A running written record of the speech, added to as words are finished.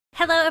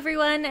Hello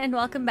everyone and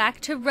welcome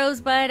back to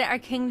Rosebud, our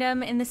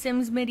kingdom in The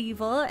Sims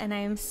Medieval, and I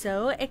am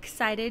so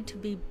excited to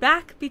be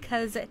back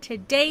because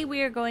today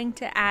we are going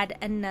to add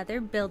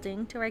another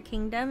building to our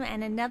kingdom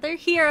and another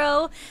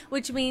hero,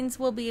 which means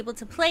we'll be able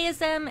to play as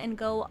them and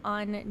go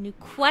on new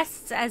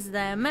quests as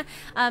them,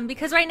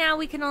 because right now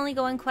we can only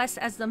go on quests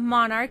as the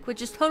monarch,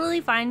 which is totally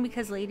fine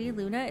because Lady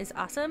Luna is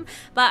awesome,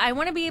 but I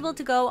want to be able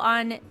to go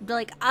on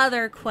like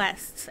other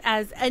quests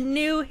as a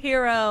new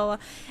hero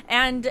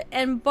and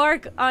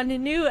embark on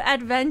new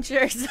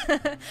adventures.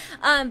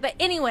 But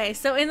anyway,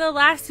 so in the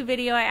last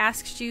video I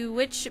asked you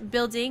which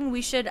building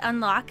we should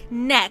unlock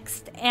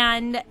next,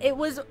 and it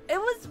was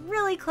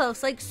really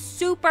close, like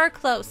super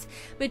close,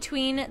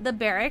 between the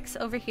barracks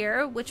over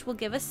here, which will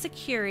give us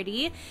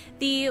security,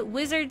 the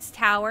wizard's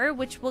tower,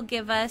 which will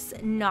give us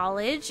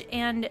knowledge,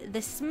 and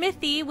the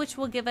smithy, which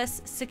will give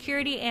us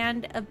security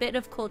and a bit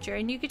of culture.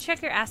 And you can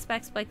check your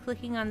aspects by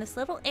clicking on this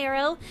little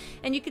arrow,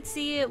 and you can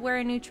see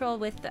we're neutral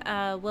with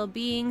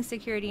well-being,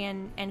 security,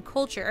 and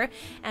culture,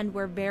 and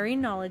we're very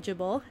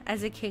knowledgeable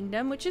as a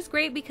kingdom, which is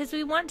great because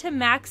we want to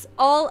max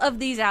all of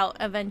these out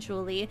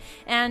eventually.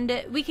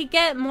 And we could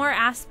get more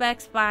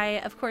aspects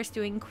by, of course,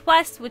 doing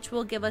quests, which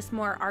will give us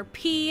more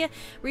RP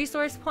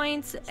resource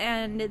points,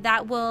 and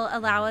that will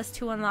allow us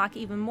to unlock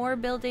even more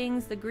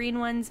buildings, the green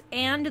ones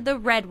and the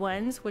red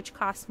ones, which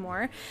cost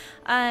more,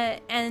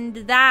 and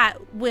that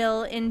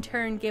will in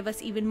turn give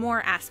us even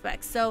more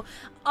aspects. So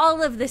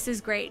all of this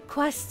is great.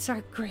 Quests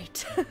are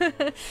great.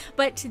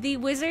 But the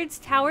wizard's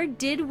tower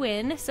did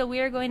win, so we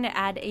are going to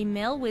add a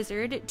male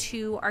wizard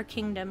to our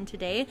kingdom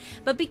today.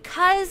 But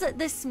because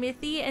the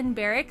smithy and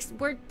barracks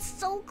were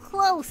so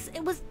close,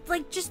 it was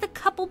like just a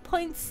couple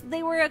points,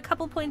 they were a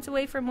couple points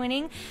away from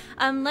winning.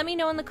 Let me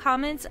know in the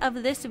comments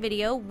of this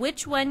video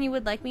which one you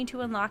would like me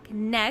to unlock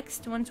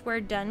next once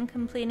we're done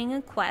completing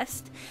a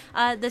quest,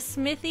 the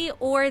smithy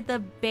or the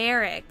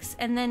barracks,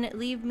 and then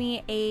leave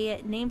me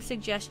a name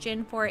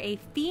suggestion for a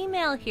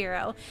female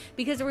hero,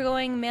 because we're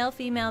going male,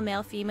 female,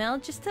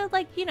 just to,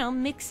 like, you know,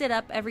 mix it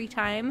up every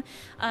time.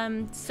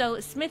 So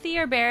smithy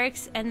or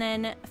barracks, and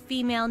then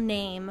female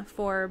name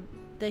for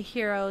the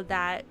hero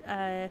that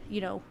you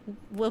know,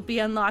 will be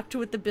unlocked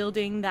with the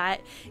building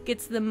that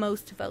gets the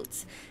most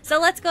votes. So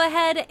let's go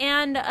ahead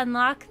and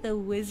unlock the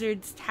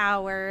wizard's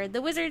tower. The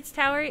wizard's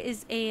tower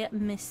is a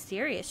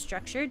mysterious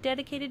structure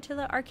dedicated to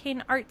the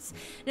arcane arts.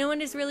 No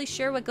one is really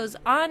sure what goes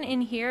on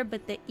in here,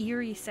 but the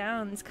eerie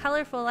sounds,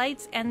 colorful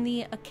lights, and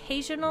the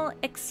occasional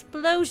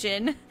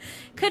explosion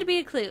could be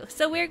a clue.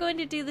 So we're going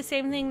to do the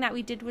same thing that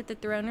we did with the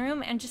throne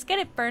room and just get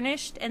it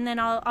furnished, and then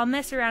I'll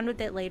mess around with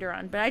it later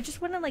on. But I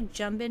just want to like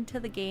jump into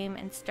the game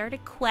and start a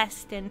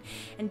quest and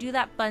do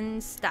that fun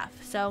stuff.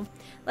 So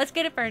let's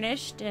get it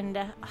furnished, and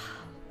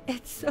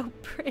it's so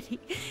pretty,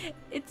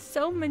 it's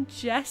so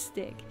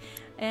majestic,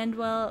 and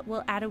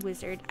we'll add a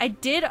wizard. I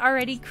did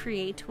already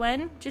create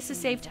one just to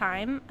save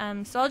time,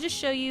 so I'll just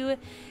show you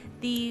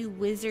the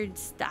wizard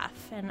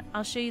stuff, and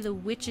I'll show you the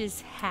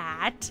witch's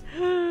hat.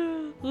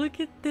 Look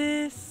at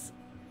this,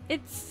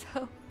 it's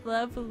so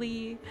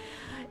lovely.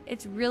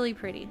 It's really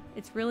pretty.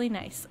 It's really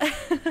nice.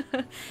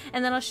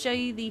 And then I'll show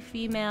you the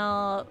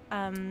female,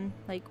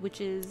 like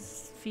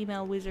witches,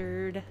 female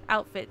wizard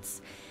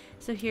outfits.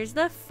 So here's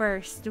the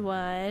first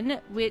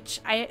one, which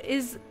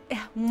is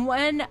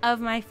one of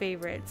my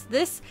favorites.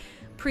 This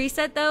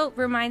preset though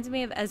reminds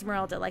me of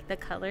Esmeralda, like the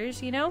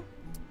colors, you know?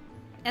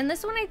 And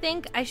this one I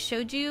think I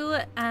showed you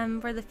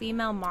for the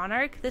female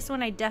monarch. This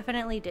one I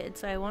definitely did,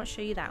 so I won't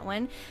show you that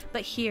one.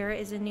 But here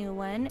is a new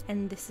one,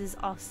 and this is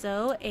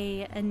also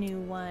a new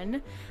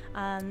one.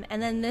 And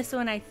then this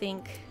one I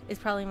think is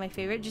probably my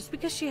favorite, just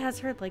because she has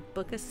her like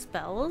book of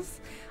spells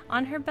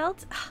on her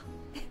belt. Oh,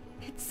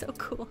 it's so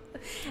cool.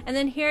 And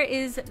then here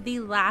is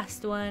the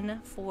last one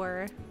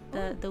for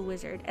the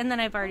wizard. And then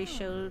I've already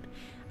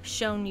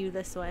shown you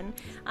this one.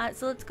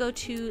 So let's go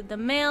to the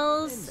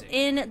males.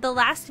 In the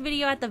last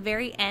video at the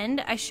very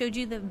end, I showed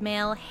you the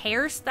male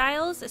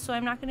hairstyles, so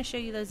I'm not going to show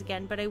you those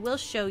again, but I will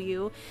show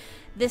you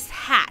this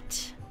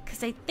hat,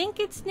 because I think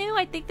it's new.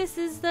 I think this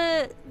is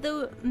the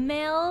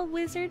male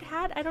wizard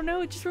hat. I don't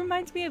know, it just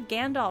reminds me of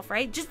Gandalf,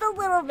 right? Just a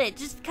little bit,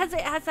 just because it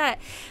has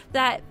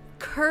that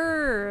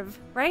curve,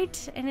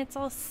 right? And it's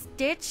all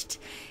stitched.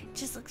 It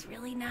just looks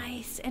really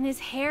nice. And his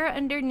hair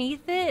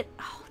underneath it,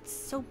 oh, it's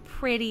so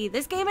pretty.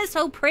 This game is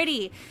so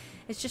pretty.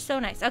 It's just so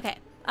nice. Okay,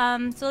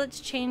 so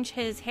let's change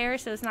his hair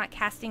so it's not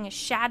casting a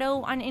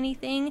shadow on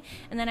anything,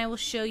 and then I will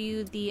show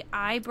you the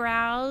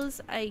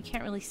eyebrows. I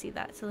can't really see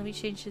that, so let me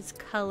change his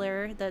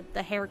color,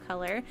 the hair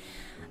color.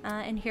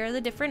 And here are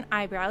the different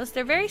eyebrows.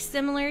 They're very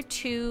similar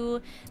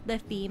to the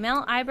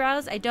female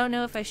eyebrows. I don't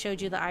know if I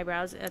showed you the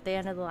eyebrows at the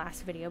end of the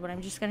last video, but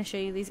I'm just going to show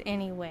you these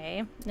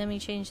anyway. Let me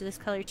change this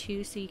color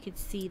too so you could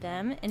see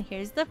them. And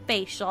here's the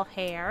facial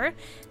hair,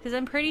 because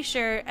I'm pretty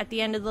sure at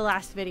the end of the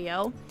last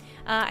video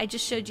I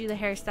just showed you the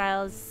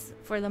hairstyles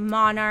for the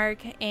monarch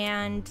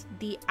and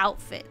the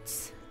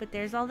outfits. But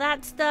there's all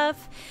that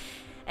stuff.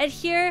 And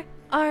here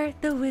are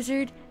the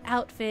wizard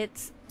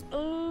outfits.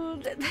 Oh,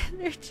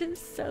 they're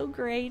just so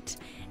great.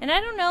 And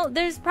I don't know,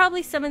 there's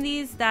probably some of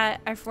these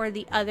that are for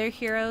the other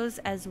heroes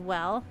as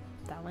well.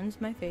 That one's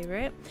my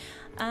favorite.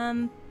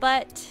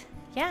 But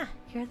yeah,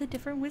 here are the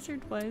different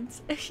wizard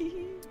ones.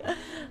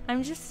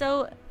 I'm just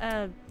so,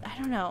 I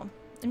don't know.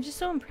 I'm just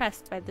so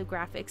impressed by the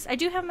graphics. I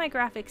do have my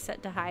graphics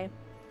set to high,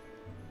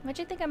 which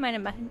I think I might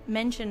have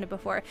mentioned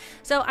before.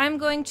 So I'm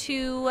going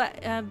to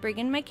bring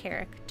in my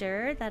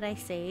character that I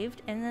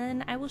saved, and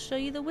then I will show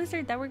you the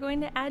wizard that we're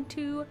going to add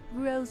to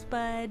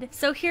Rosebud.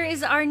 So here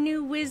is our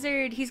new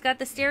wizard. He's got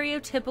the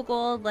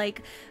stereotypical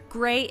like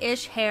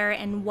grayish hair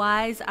and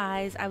wise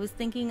eyes. I was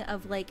thinking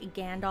of like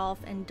Gandalf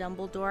and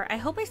Dumbledore. I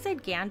hope I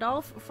said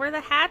Gandalf for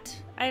the hat.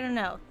 I don't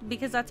know,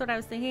 because that's what I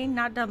was thinking,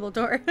 not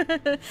Dumbledore.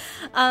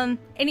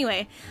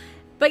 Anyway,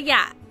 but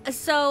yeah,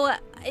 so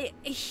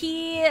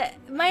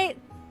my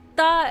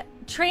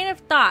train of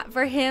thought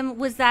for him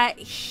was that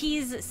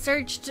he's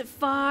searched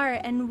far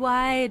and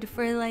wide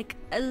for like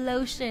a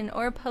lotion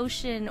or a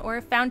potion or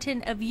a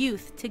fountain of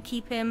youth to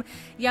keep him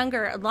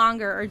younger,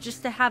 longer, or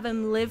just to have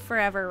him live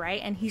forever, right?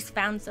 And he's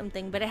found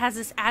something, but it has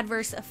this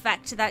adverse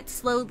effect that's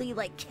slowly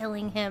like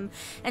killing him.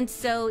 And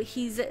so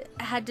he's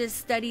had to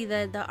study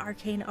the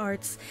arcane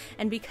arts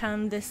and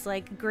become this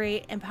like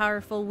great and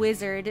powerful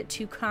wizard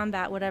to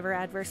combat whatever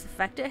adverse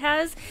effect it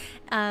has.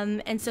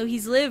 And so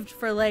he's lived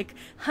for like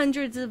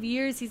hundreds of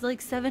years. He's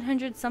like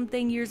 700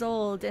 something years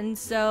old, and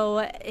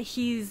so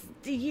he's,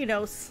 you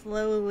know,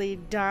 slowly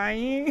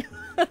dying.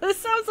 This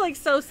sounds like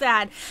so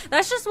sad.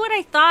 That's just what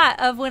I thought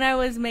of when I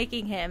was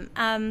making him.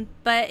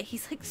 But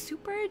he's like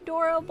super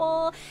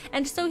adorable,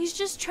 and so he's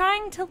just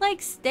trying to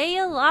like stay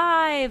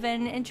alive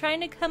and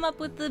trying to come up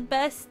with the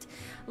best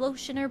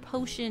lotion or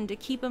potion to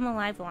keep him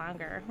alive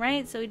longer,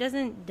 right? So he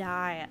doesn't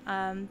die,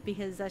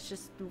 because that's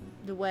just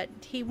what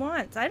he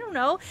wants. I don't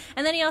know.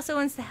 And then he also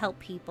wants to help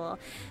people.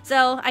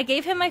 So I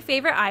gave him my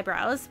favorite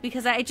eyebrows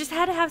because I just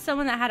had to have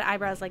someone that had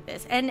eyebrows like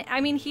this. And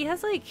I mean, he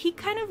has like, he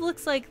kind of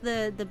looks like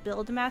the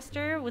build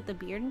master with the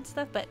beard and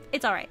stuff, but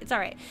it's all right. It's all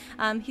right.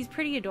 He's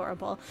pretty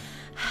adorable.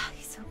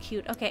 He's so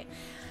cute. Okay.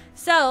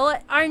 So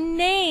our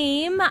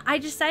name, I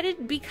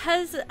decided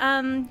because,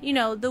 you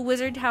know, the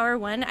Wizard Tower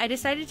one, I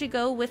decided to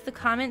go with the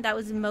comment that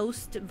was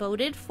most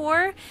voted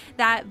for,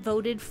 that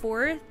voted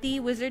for the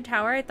Wizard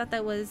Tower. I thought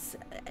that was,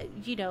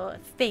 you know,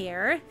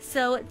 fair.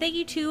 So thank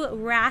you to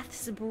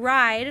Wrath's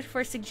Bride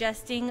for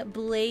suggesting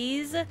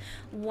Blaze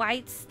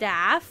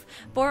Whitestaff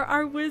for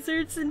our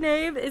wizard's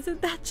name.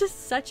 Isn't that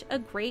just such a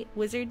great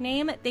wizard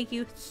name? Thank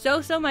you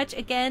so, so much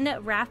again,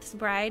 Wrath's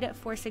Bride,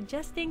 for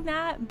suggesting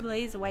that,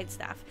 Blaze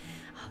Whitestaff.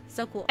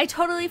 So cool. I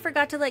totally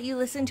forgot to let you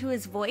listen to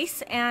his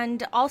voice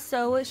and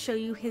also show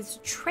you his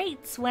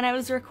traits when I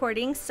was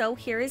recording. So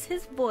here is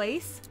his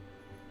voice.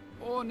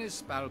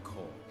 Ornis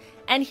Balcor.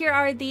 And here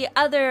are the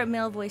other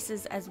male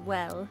voices as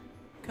well.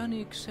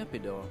 Canig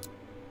Sepidor.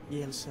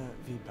 Yelsa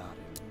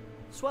Vibarin.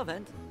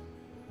 Suavent.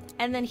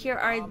 And then here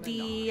are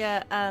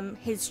the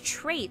his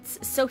traits.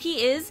 So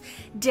he is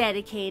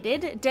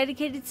dedicated.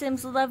 Dedicated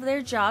Sims love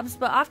their jobs,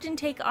 but often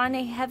take on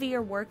a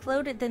heavier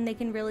workload than they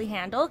can really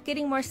handle.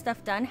 Getting more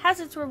stuff done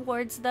has its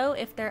rewards, though,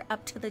 if they're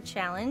up to the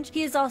challenge.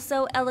 He is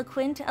also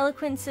eloquent.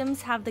 Eloquent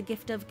Sims have the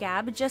gift of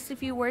gab. Just a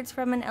few words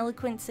from an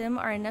eloquent Sim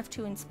are enough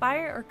to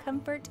inspire or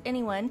comfort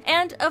anyone.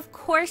 And, of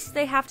course,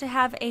 they have to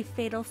have a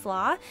fatal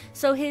flaw.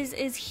 So his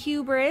is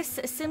hubris.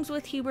 Sims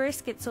with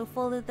hubris get so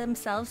full of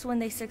themselves when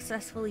they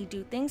successfully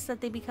do things that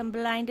they become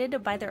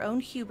blinded by their own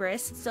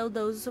hubris. So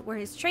those were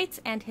his traits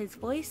and his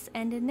voice.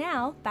 And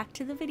now back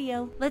to the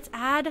video. Let's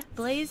add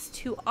Blaze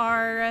to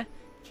our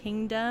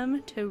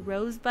kingdom, to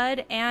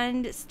Rosebud,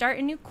 and start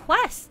a new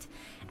quest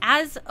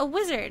as a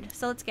wizard.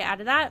 So let's get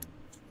out of that.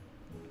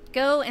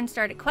 Go and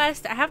start a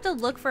quest. I have to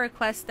look for a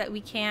quest that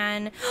we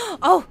can...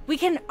 Oh, we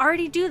can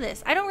already do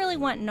this. I don't really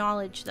want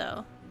knowledge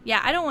though. Yeah,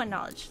 I don't want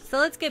knowledge. So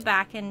let's get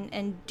back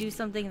and do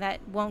something that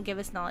won't give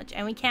us knowledge.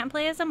 And we can't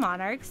play as a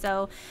monarch,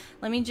 so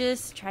let me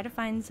just try to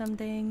find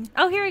something.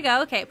 Oh, here we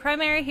go. Okay,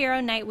 primary hero,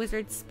 knight,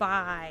 wizard,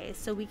 spy.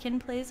 So we can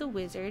play as a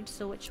wizard.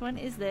 So which one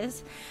is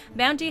this?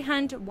 Bounty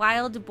hunt,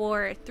 wild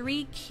boar,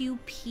 3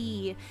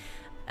 QP.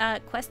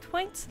 Quest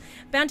points.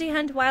 Bounty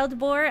hunt wild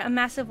boar. A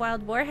massive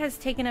wild boar has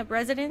taken up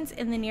residence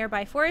in the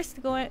nearby forest,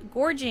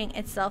 gorging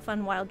itself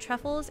on wild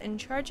truffles and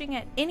charging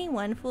at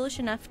anyone foolish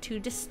enough to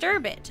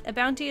disturb it. A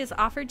bounty is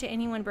offered to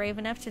anyone brave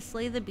enough to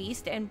slay the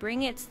beast and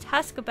bring its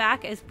tusk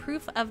back as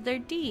proof of their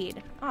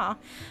deed. Aw.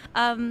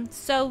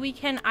 So we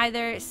can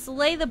either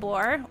slay the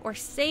boar or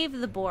save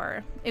the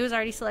boar. It was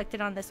already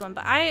selected on this one,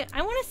 but I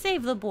want to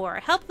save the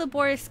boar. Help the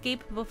boar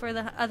escape before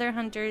the other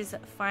hunters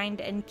find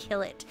and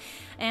kill it.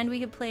 And we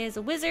could play as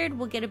a wizard.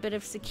 We'll get a bit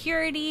of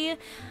security,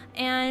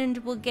 and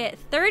we'll get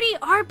 30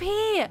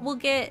 RP. We'll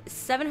get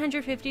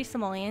 750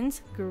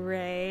 simoleons.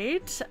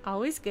 Great.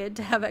 Always good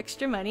to have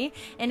extra money.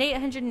 And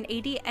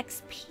 880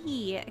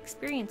 XP,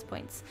 experience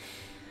points.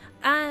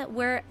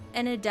 We're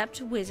an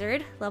adept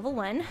wizard, level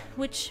 1,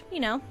 which, you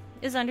know,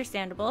 is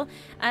understandable.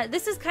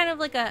 This is kind of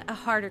like a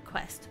harder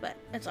quest, but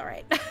it's all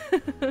right.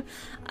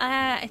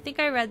 I think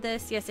I read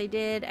this. Yes, I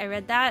did. I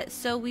read that.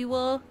 So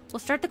we'll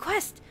start the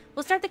quest.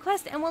 we'll start the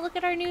quest and we'll look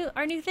at our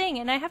new thing.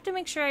 And I have to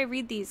make sure I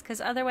read these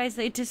because otherwise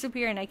they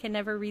disappear and I can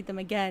never read them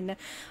again.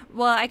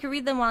 Well, I can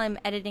read them while I'm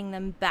editing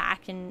them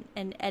back and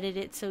edit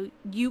it so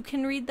you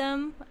can read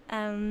them,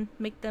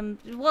 make them,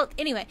 well,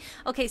 anyway.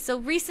 Okay, so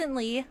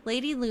recently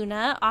Lady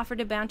Luna offered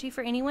a bounty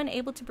for anyone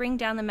able to bring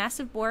down the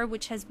massive boar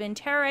which has been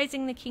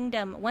terrorizing the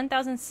kingdom.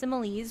 1,000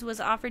 similes was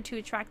offered to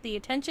attract the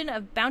attention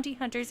of bounty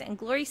hunters and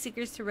glory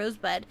seekers to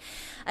Rosebud.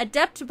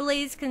 Adept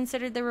Blaze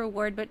considered the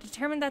reward, but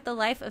determined that the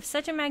life of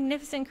such a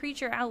magnificent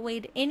creature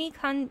outweighed any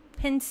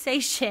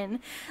compensation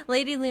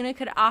Lady Luna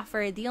could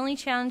offer. The only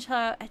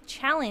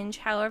challenge,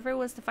 however,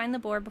 was to find the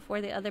boar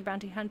before the other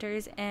bounty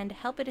hunters and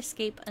help it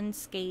escape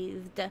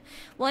unscathed.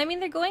 Well, I mean,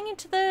 they're going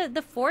into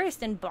the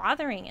forest and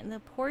bothering it, the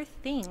poor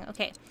thing.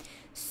 Okay,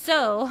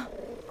 so,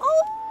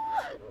 oh,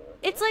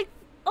 it's like,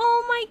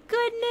 oh my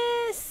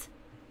goodness,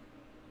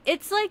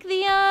 it's like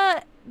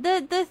the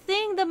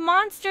thing, the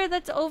monster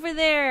that's over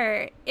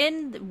there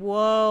in,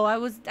 whoa,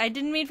 I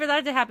didn't mean for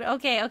that to happen.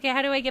 Okay,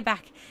 how do I get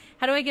back?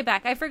 How do I get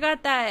back? I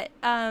forgot that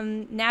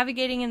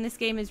navigating in this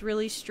game is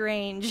really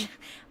strange.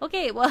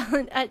 Okay,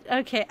 well,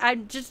 okay,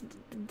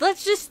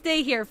 let's just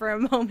stay here for a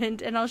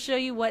moment and I'll show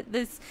you what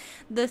this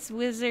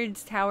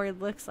wizard's tower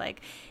looks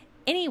like.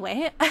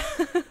 Anyway,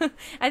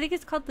 I think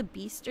it's called the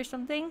Beast or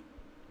something.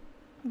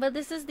 But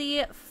this is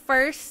the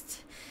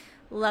first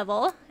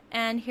level.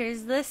 And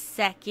here's the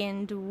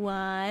second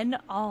one.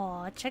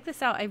 Oh, check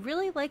this out. I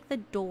really like the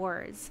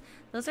doors.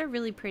 Those are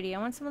really pretty. I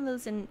want some of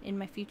those in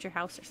my future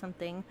house or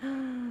something.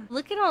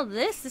 Look at all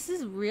this. This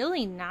is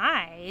really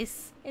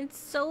nice. It's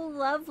so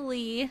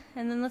lovely.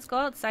 And then let's go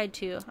outside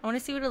too. I want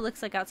to see what it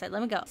looks like outside.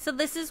 Let me go. So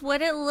this is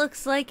what it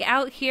looks like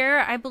out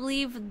here. I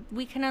believe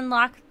we can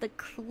unlock the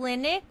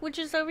clinic, which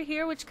is over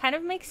here, which kind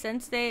of makes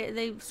sense.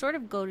 They sort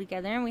of go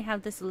together. And we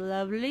have this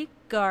lovely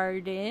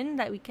garden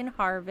that we can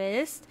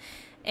harvest.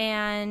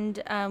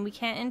 And we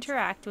can't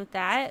interact with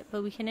that,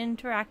 but we can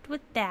interact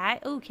with that.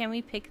 Oh, can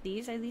we pick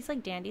these? Are these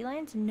like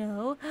dandelions?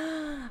 No.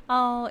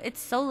 Oh,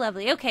 it's so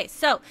lovely. Okay,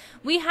 so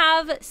we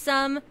have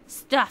some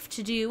stuff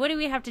to do. What do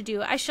we have to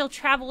do? I shall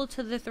travel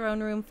to the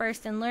throne room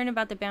first and learn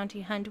about the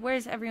bounty hunt. Where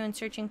is everyone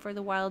searching for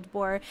the wild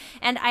boar?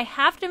 And I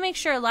have to make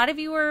sure, a lot of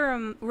you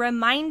were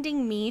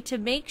reminding me to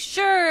make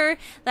sure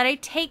that I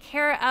take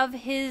care of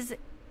his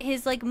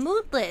like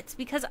moodlets,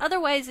 because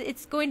otherwise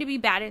it's going to be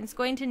bad and it's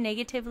going to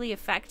negatively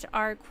affect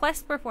our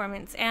quest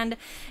performance. And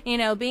you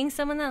know, being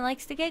someone that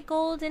likes to get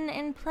gold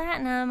and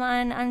platinum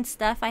on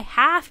stuff, I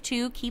have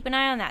to keep an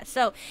eye on that.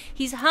 So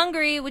he's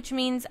hungry, which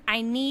means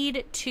I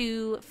need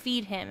to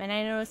feed him. And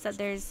I noticed that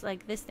there's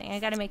like this thing. I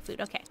gotta make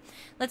food. Okay,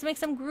 let's make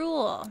some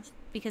gruel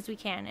because we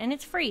can, and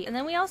it's free. And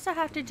then we also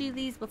have to do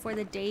these before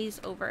the day's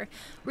over.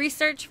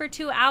 Research for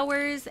 2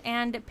 hours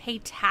and pay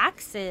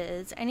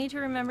taxes. I need to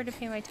remember to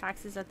pay my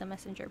taxes at the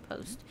messenger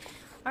post.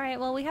 All right,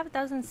 well, we have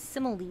 1,000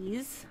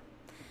 similes.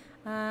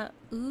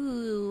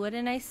 Ooh, what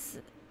a nice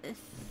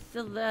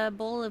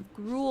bowl of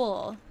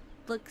gruel.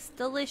 Looks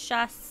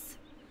delicious.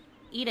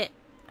 Eat it.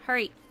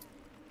 Hurry.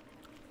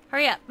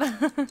 Hurry up.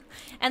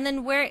 And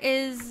then where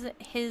is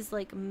his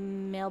like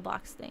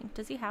mailbox thing?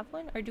 Does he have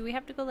one? Or do we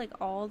have to go like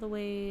all the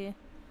way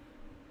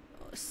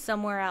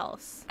somewhere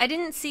else? I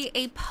didn't see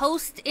a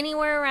post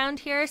anywhere around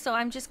here, so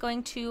I'm just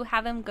going to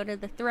have him go to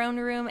the throne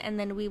room and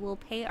then we will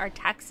pay our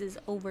taxes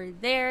over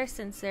there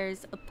since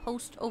there's a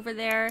post over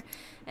there,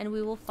 and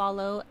we will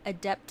follow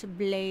Adept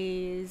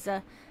Blaze.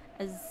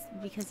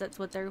 Because that's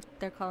what they're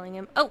calling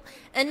him. Oh,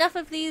 enough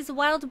of these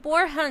wild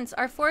boar hunts.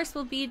 Our forest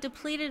will be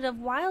depleted of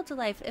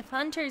wildlife if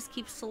hunters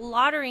keep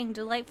slaughtering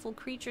delightful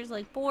creatures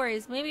like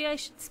boars. Maybe I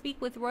should speak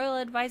with Royal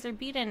Advisor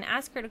Beta and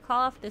ask her to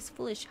call off this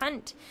foolish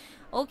hunt.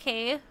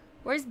 Okay,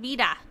 where's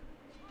Beta?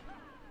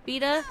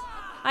 Beta?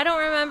 I don't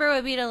remember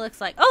what Beta looks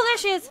like. Oh, there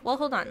she is. Well,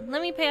 hold on.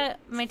 Let me pay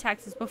my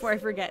taxes before I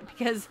forget,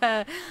 because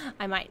I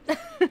might.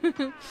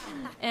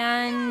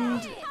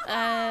 And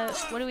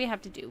what do we have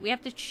to do? We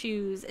have to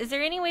choose. Is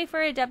there any way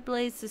for Adept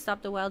Blaze to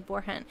stop the wild boar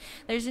hunt?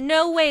 There's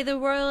no way the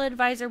royal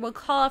advisor will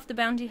call off the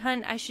bounty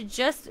hunt. I should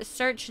just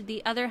search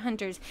the other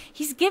hunters.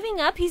 He's giving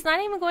up. He's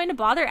not even going to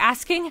bother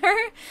asking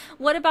her.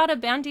 What about a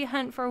bounty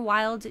hunt for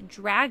wild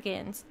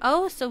dragons?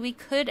 Oh, so we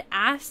could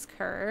ask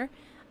her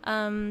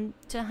to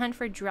hunt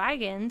for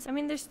dragons. I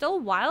mean, there's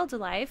still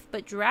wildlife,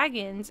 but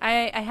dragons,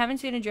 I haven't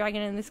seen a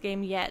dragon in this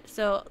game yet,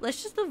 so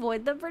let's just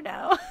avoid them for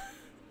now.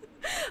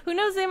 Who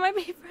knows, they might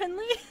be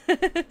friendly.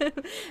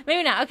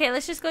 Maybe not. Okay,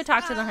 let's just go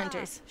talk to the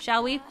hunters,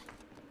 shall we?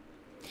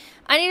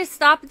 I need to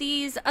stop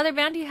these other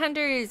bounty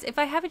hunters. If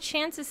I have a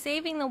chance of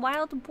saving the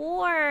wild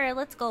boar,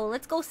 let's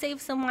go save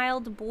some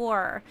wild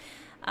boar.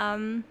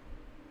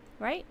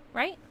 Right?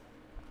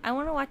 I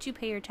want to watch you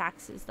pay your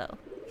taxes though.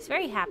 He's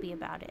very happy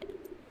about it.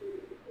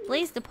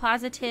 Blaze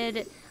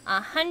deposited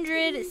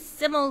 100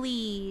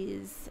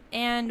 similes,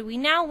 and we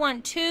now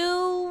want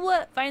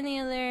to find the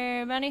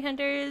other bounty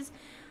hunters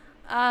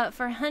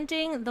for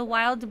hunting the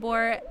wild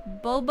boar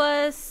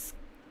Bobaskopop.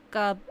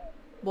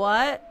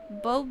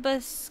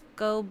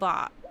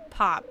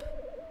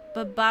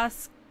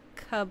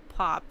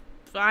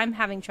 I'm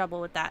having trouble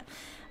with that.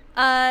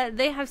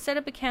 They have set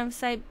up a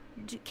campsite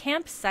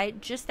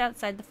campsite just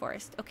outside the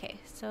forest. Okay,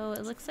 so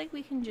it looks like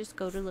we can just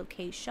go to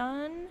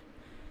location.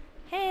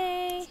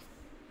 Hey.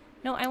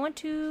 No, I want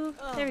to...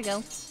 There we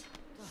go.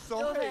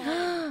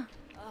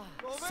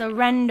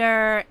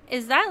 Surrender.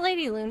 Is that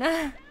Lady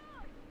Luna?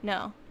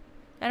 No.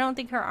 I don't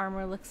think her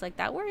armor looks like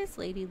that. Where is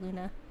Lady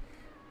Luna?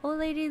 Oh,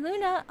 Lady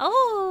Luna.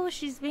 Oh,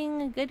 she's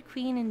being a good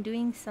queen and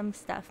doing some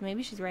stuff.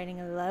 Maybe she's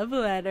writing a love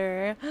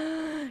letter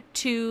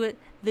to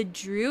the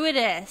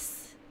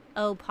Druidess.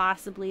 Oh,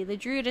 possibly. The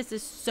Druidess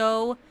is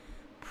so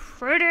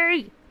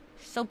pretty.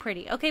 So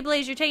pretty. Okay,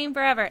 Blaze, you're taking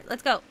forever.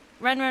 Let's go.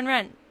 Run, run,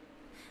 run.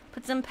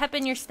 Put some pep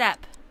in your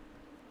step.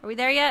 Are we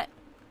there yet?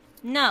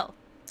 No.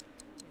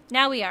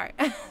 Now we are.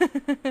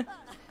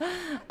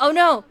 Oh,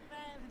 no.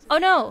 Oh,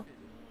 no.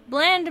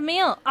 Bland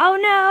meal. Oh,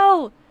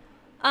 no.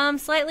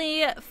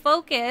 Slightly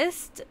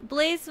focused.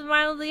 Blaze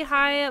mildly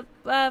high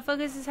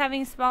focus is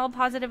having small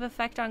positive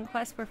effect on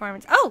quest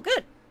performance. Oh,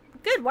 good.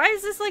 Good. Why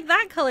is this like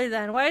that color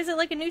then? Why is it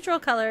like a neutral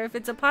color if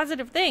it's a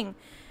positive thing?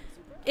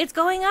 It's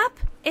going up.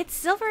 It's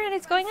silver and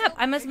it's going up.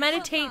 I must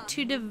meditate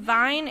to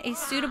divine a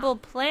suitable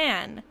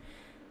plan.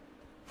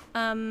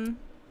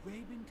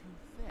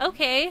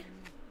 Okay.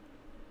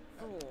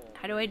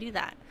 How do I do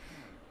that?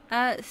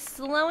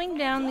 Slowing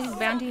down these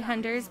bounty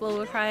hunters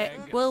will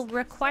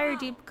require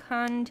deep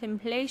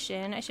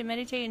contemplation. I should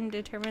meditate and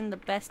determine the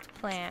best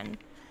plan.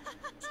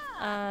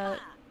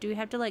 Do we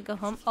have to like go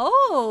home?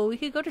 Oh, we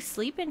could go to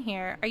sleep in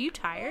here. Are you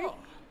tired?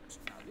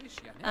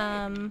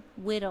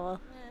 Whittle.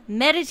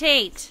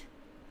 Meditate!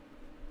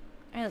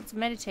 Alright, let's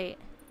meditate.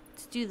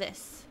 Let's do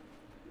this.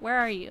 Where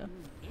are you?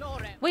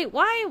 Wait,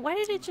 why? Why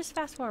did it just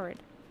fast forward?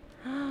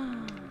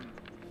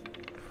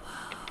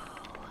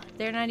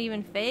 They're not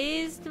even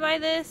fazed by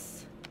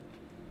this?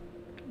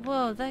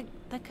 Whoa, that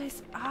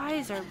guy's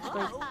eyes are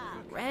like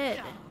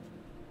red.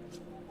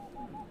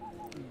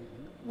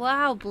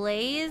 Wow,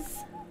 Blaze.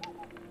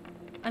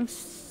 I'm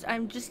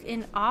just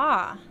in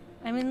awe.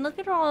 I mean, look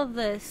at all of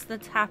this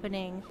that's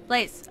happening.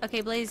 Blaze.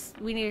 Okay, Blaze,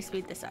 we need to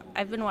speed this up.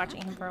 I've been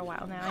watching him for a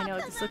while now. I know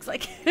what this looks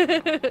like.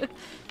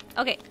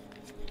 Okay.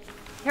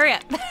 Hurry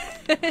up.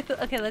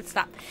 Okay, let's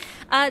stop.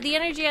 The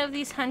energy of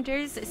these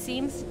hunters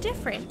seems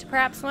different.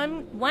 Perhaps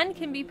one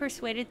can be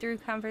persuaded through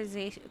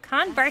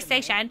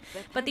conversation,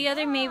 but the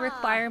other may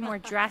require more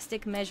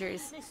drastic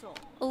measures.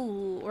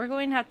 Oh, we're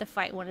going to have to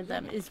fight one of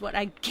them, is what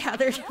I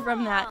gathered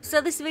from that.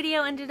 So this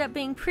video ended up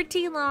being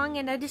pretty long,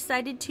 and I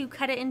decided to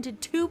cut it into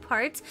 2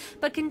 parts,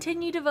 but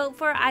continue to vote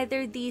for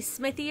either the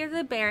smithy or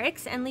the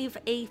barracks, and leave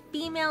a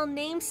female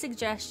name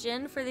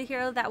suggestion for the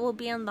hero that will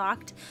be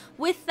unlocked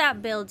with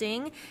that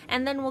building,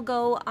 and then we'll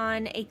go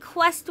on a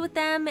quest with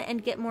them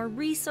and get more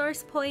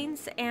resource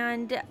points.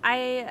 And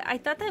I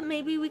thought that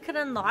maybe we could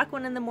unlock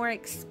one of the more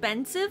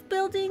expensive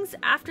buildings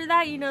after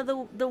that, you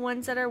know, the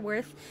ones that are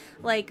worth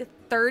like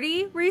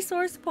 30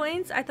 resource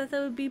points. I thought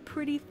that would be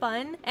pretty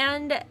fun.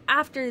 And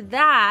after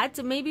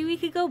that, maybe we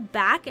could go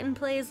back and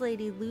play as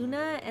Lady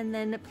Luna and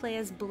then play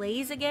as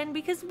Blaze again,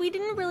 because we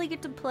didn't really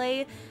get to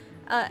play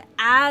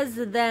as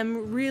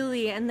them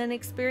really, and then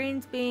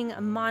experience being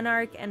a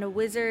monarch and a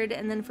wizard.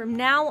 And then from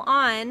now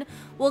on,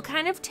 we'll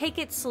kind of take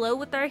it slow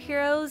with our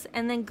heroes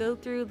and then go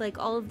through like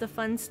all of the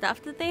fun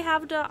stuff that they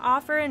have to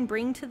offer and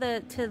bring to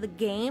the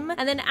game.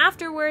 And then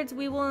afterwards,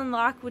 we will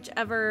unlock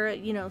whichever,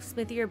 you know,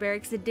 smithy or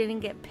barracks that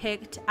didn't get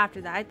picked after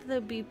that. I thought that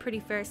would be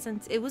pretty fair,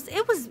 since it was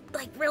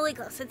like really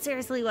close. It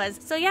seriously was.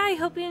 So yeah, I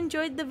hope you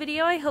enjoyed the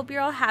video. I hope you're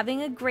all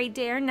having a great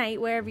day or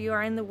night wherever you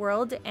are in the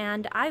world,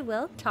 and I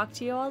will talk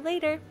to you all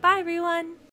later. Bye everyone!